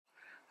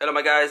Hello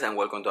my guys and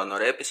welcome to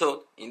another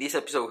episode. In this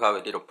episode we have a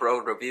little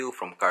product review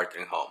from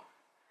CarTrimHome.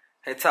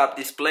 Heads-up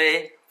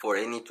display for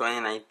any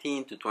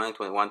 2019 to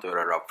 2021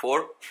 Toyota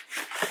RAV4.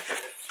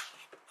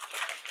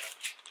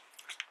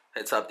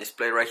 Heads-up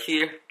display right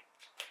here.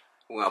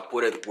 We're going to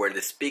put it where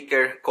the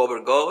speaker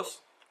cover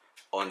goes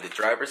on the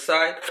driver's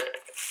side.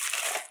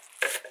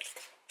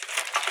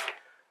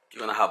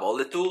 You're going to have all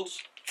the tools,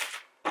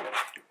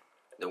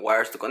 the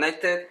wires to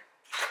connect it.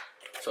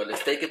 So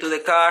let's take it to the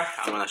car.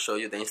 I'm going to show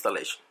you the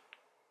installation.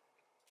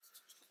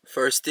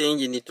 First thing,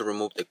 you need to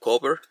remove the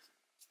cover.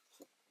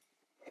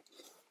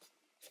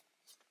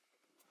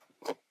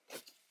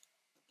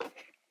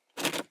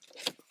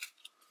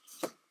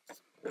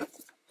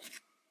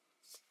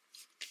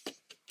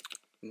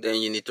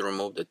 Then you need to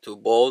remove the two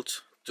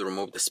bolts to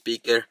remove the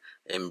speaker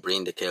and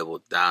bring the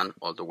cable down,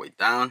 all the way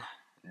down.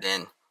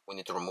 Then we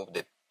need to remove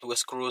the two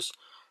screws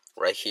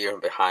right here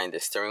behind the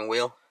steering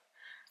wheel.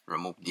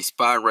 Remove this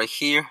part right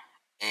here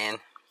and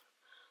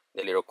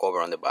the little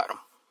cover on the bottom.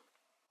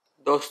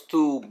 Those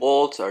two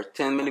bolts are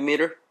 10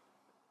 millimeter.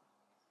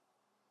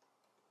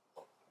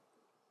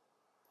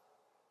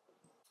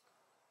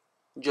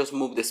 Just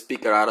move the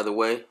speaker out of the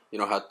way. You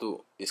don't have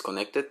to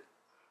disconnect it.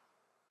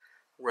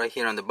 Right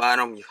here on the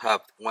bottom you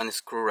have one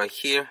screw right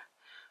here.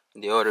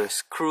 The other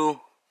screw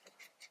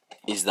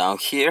is down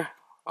here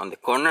on the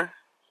corner.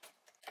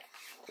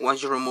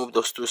 Once you remove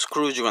those two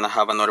screws, you're gonna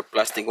have another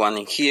plastic one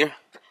in here.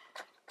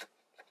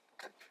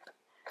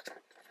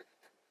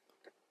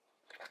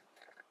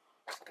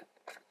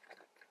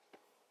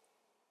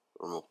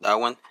 Remove that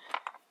one.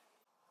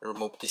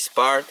 Remove this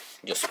part,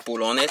 just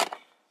pull on it.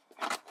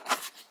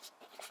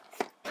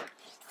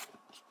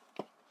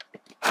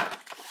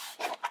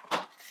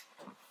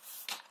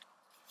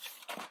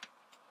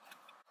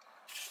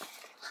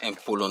 And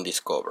pull on this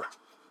cover.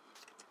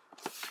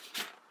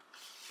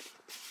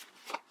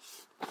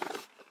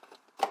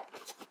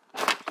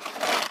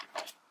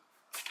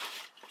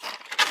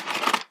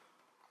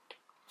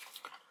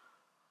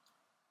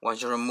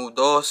 Once you remove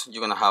those,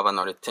 you're gonna have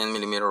another 10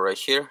 millimeter right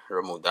here.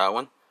 Remove that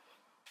one.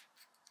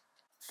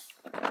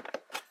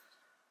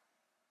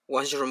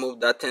 Once you remove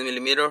that 10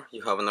 millimeter,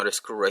 you have another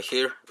screw right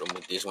here.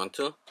 Remove this one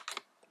too.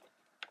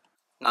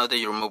 Now that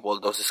you remove all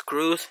those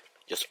screws,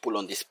 just pull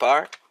on this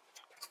part.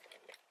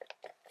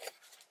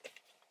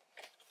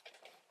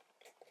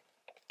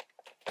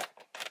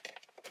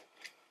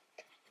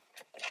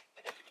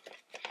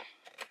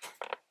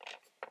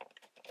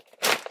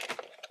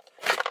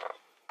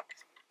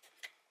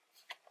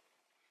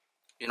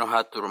 You don't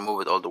have to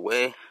remove it all the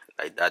way,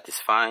 like that is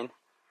fine.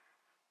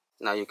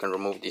 Now you can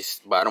remove this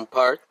bottom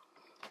part.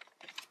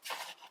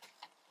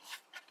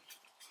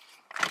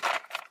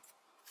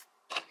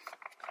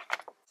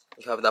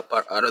 You have that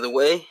part out of the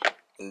way,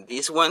 and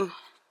this one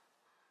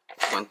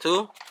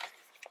too.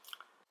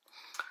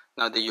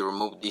 Now that you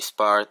remove this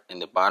part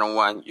and the bottom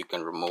one, you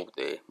can remove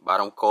the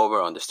bottom cover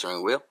on the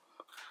steering wheel.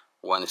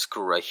 One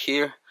screw right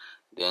here,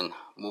 then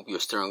move your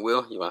steering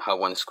wheel. You're gonna have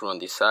one screw on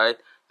this side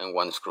and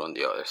one screw on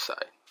the other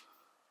side.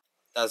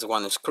 That's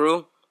one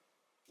screw.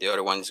 The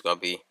other one is gonna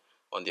be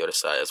on the other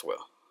side as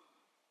well.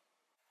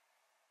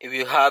 If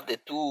you have the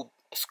two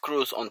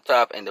screws on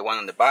top and the one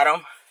on the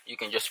bottom, you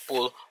can just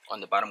pull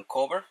on the bottom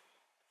cover.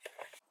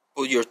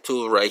 Put your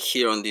tool right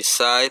here on this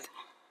side.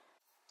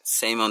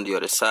 Same on the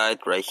other side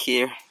right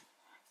here.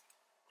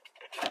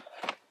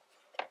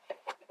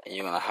 And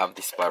you're gonna have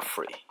this part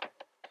free.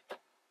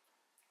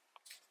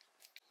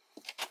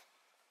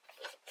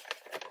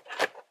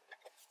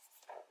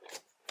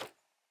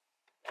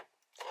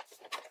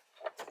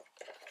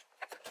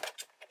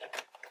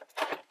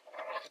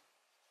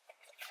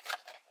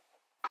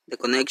 The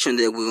connection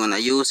that we're gonna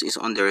use is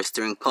on the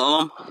steering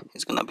column.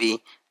 It's gonna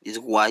be this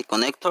white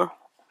connector.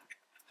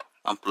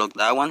 Unplug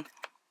that one.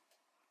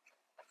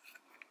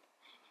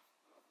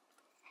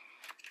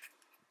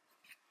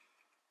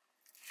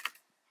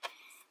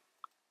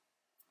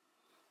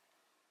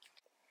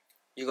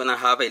 You're gonna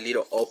have a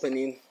little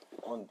opening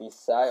on this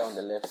side, on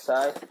the left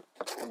side,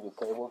 put your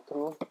cable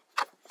through.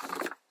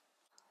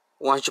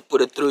 Once you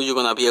put it through, you're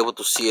gonna be able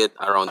to see it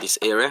around this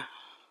area.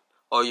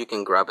 Or you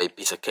can grab a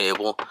piece of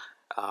cable,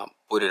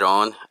 put it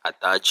on,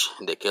 attach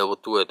the cable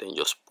to it, and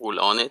just pull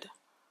on it.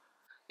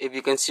 If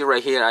you can see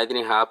right here, I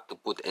didn't have to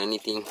put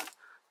anything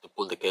to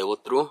pull the cable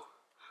through.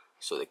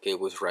 So the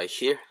cable is right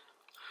here.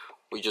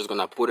 We're just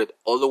gonna put it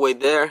all the way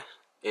there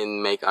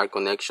and make our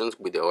connections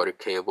with the other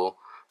cable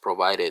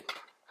provided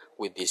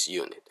with this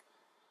unit.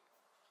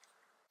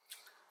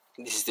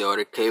 This is the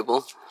other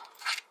cable.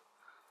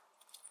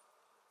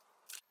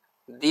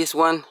 This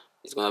one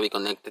is gonna be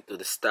connected to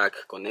the stack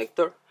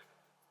connector.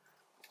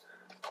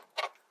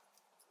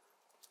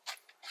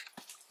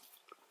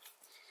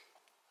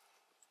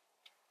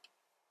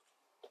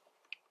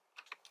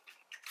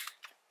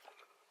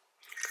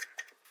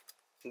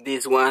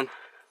 This one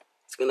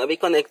is gonna be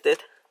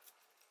connected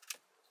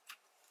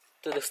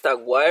to the stack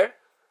wire.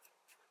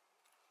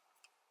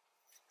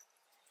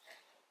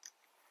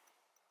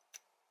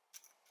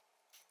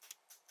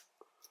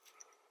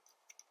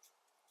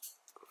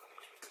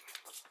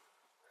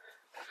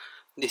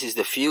 This is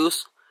the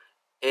fuse,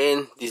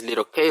 and this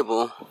little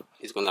cable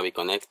is gonna be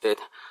connected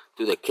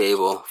to the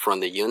cable from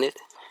the unit.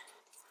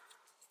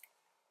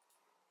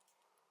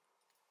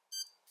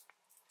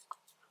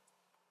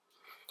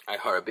 I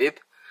heard a beep,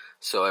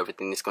 so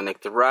everything is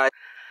connected right.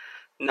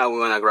 Now we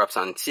wanna grab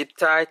some zip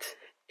ties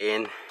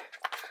and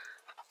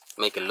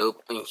make a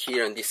loop in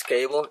here on this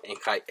cable and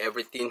hide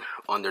everything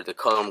under the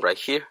column right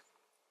here.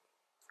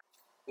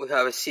 We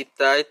have a zip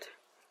tie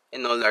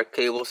and all our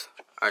cables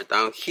are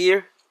down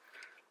here.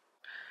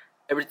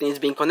 Everything is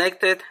being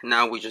connected.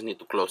 Now we just need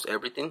to close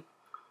everything.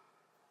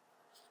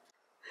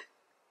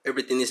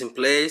 Everything is in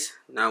place.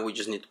 Now we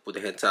just need to put the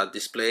heads-up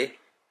display.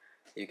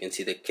 You can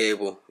see the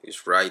cable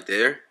is right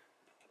there.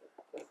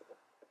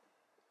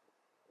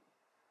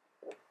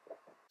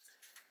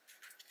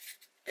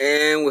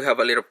 And we have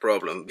a little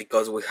problem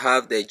because we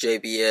have the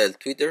JBL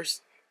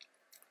tweeters.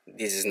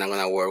 This is not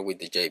gonna work with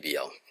the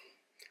JBL.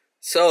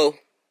 So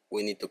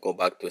we need to go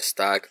back to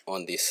stock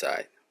on this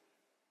side,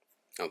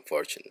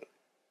 unfortunately.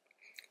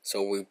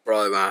 So we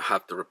probably gonna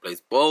have to replace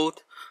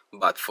both,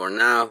 but for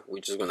now we're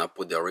just gonna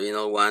put the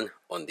original one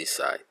on this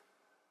side.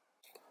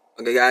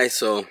 Okay guys,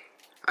 so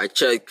I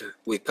checked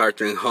with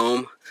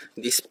CarTrimHome.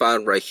 This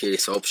part right here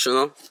is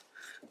optional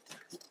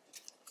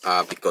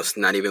because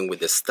not even with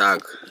the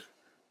stock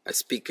a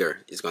speaker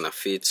is gonna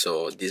fit.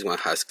 So this one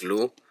has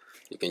glue.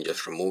 You can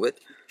just remove it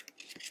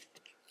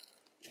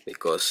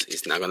because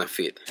it's not gonna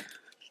fit,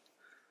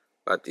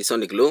 but it's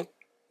only glue.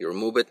 You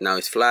remove it, now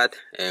it's flat,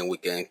 and we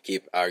can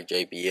keep our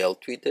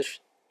JBL tweeters.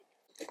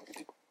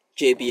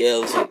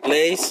 JBL is in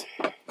place.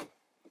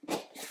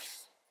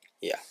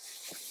 Yeah,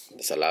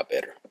 it's a lot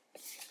better.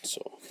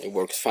 So it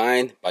works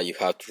fine, but you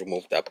have to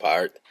remove that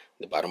part,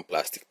 the bottom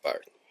plastic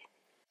part.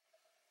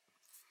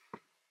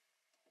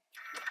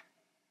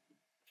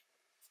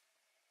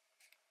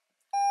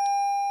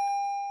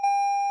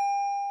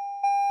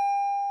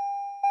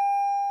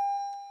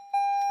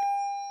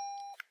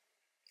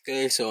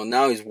 Okay, so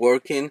now it's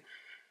working.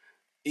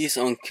 It's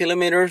on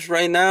kilometers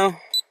right now.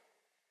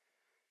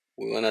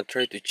 We want to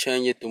try to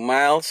change it to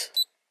miles.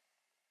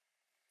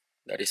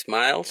 That is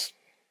miles.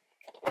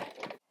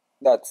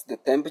 That's the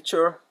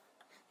temperature.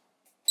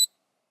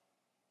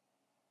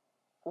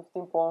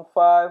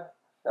 15.5.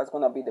 That's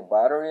gonna be the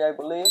battery, I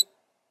believe.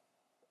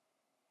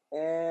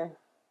 And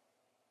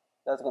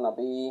that's gonna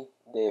be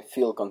the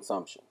fuel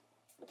consumption.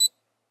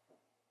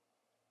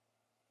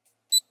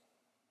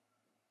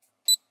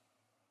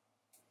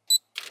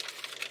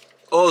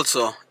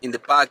 Also, in the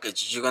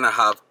package, you're gonna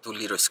have 2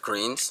 little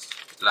screens.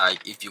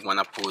 Like if you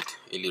wanna put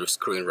a little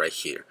screen right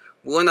here.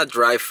 We wanna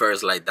drive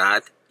first like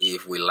that.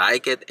 If we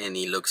like it and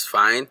it looks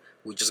fine,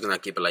 we're just gonna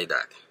keep it like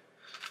that.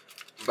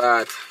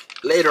 But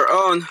later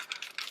on,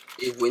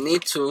 if we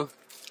need to,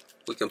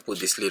 we can put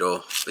this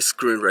little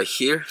screen right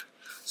here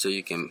so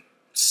you can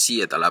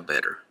see it a lot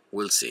better.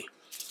 We'll see.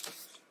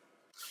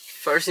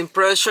 First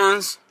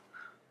impressions,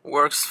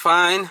 works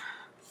fine.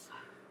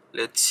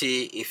 Let's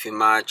see if we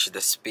match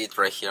the speed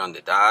right here on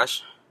the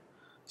dash.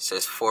 It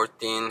says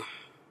 14,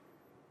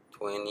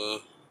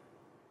 20,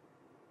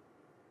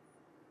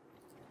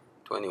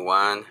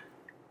 21.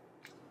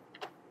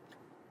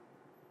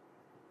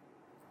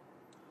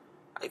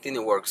 I think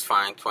it works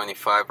fine.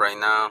 25 right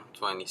now,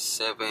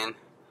 27.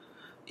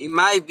 It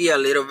might be a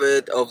little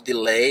bit of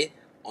delay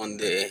on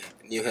the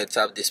new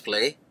heads-up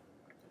display,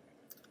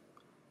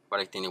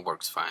 but I think it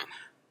works fine.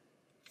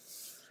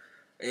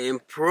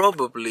 And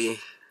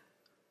probably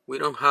we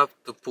don't have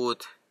to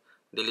put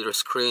the little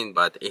screen,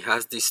 but it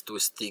has these 2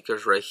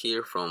 stickers right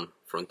here from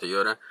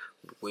Toyota.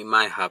 We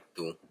might have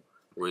to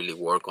really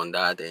work on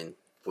that and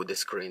put the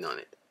screen on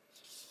it.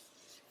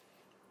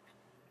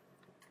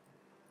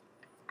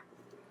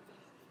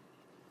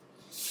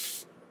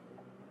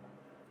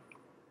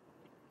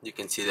 You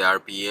can see the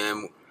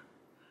RPM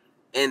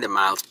and the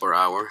miles per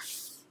hour.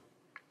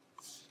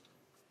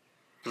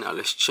 Now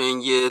let's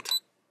change it.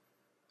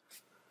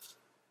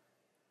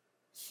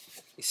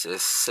 It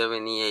says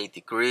 78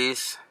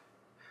 degrees.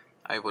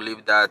 I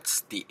believe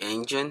that's the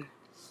engine,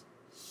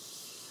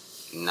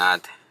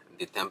 not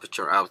the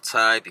temperature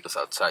outside, because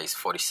outside is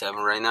 47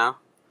 right now.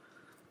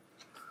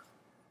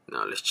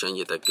 Now let's change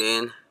it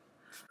again.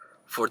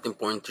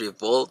 14.3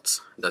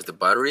 volts, that's the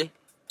battery.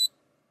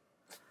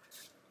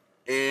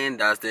 And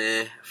that's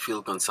the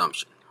fuel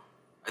consumption.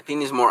 I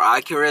think it's more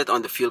accurate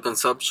on the fuel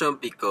consumption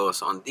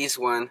because on this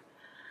one,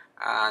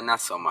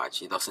 not so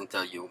much. It doesn't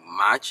tell you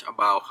much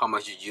about how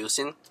much you're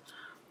using.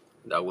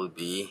 That will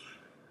be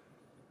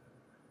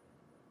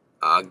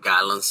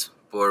gallons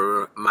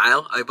per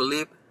mile, I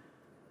believe.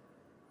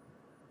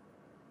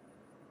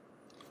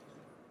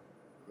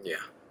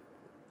 Yeah,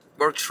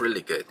 works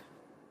really good.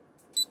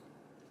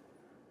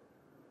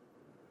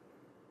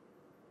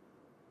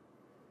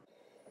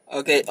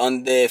 Okay,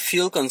 on the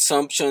fuel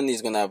consumption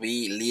is gonna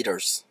be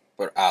liters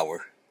per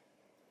hour,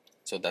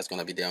 so that's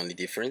gonna be the only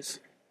difference.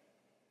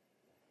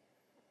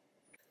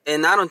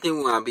 And I don't think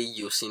we're gonna be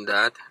using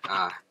that.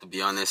 To be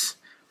honest,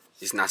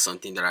 it's not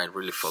something that I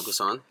really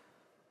focus on.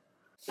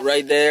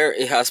 Right there,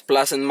 it has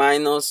plus and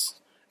minus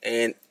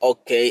and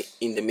okay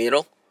in the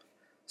middle.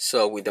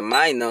 So with the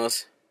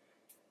minus,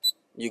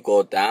 you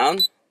go down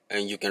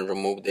and you can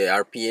remove the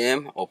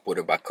RPM or put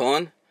it back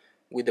on.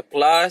 With the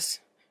plus,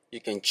 you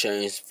can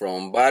change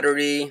from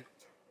battery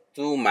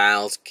to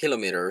miles,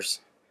 kilometers,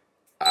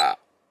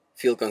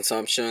 fuel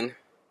consumption,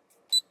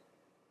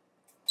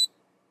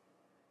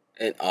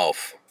 and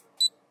off.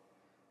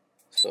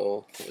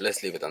 So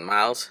let's leave it on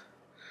miles.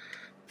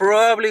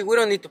 Probably we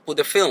don't need to put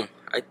the film.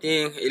 I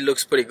think it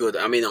looks pretty good.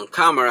 I mean, on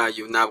camera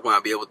you're not going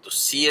to be able to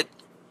see it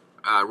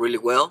really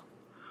well,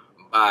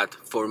 but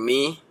for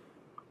me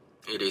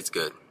it is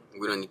good.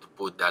 We don't need to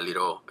put that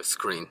little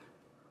screen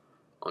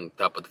on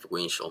top of the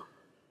windshield.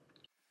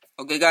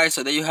 Okay guys,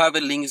 so there you have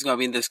it. Link is going to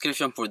be in the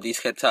description for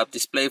this heads-up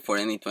display for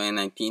any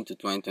 2019 to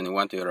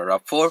 2021 Toyota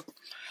RAV4.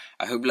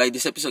 I hope you like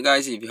this episode,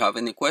 guys. If you have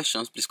any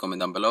questions, please comment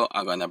down below.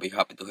 I'm going to be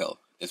happy to help.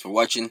 Thanks for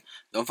watching.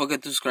 Don't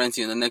forget to subscribe and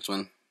see you in the next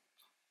one.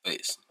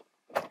 Peace.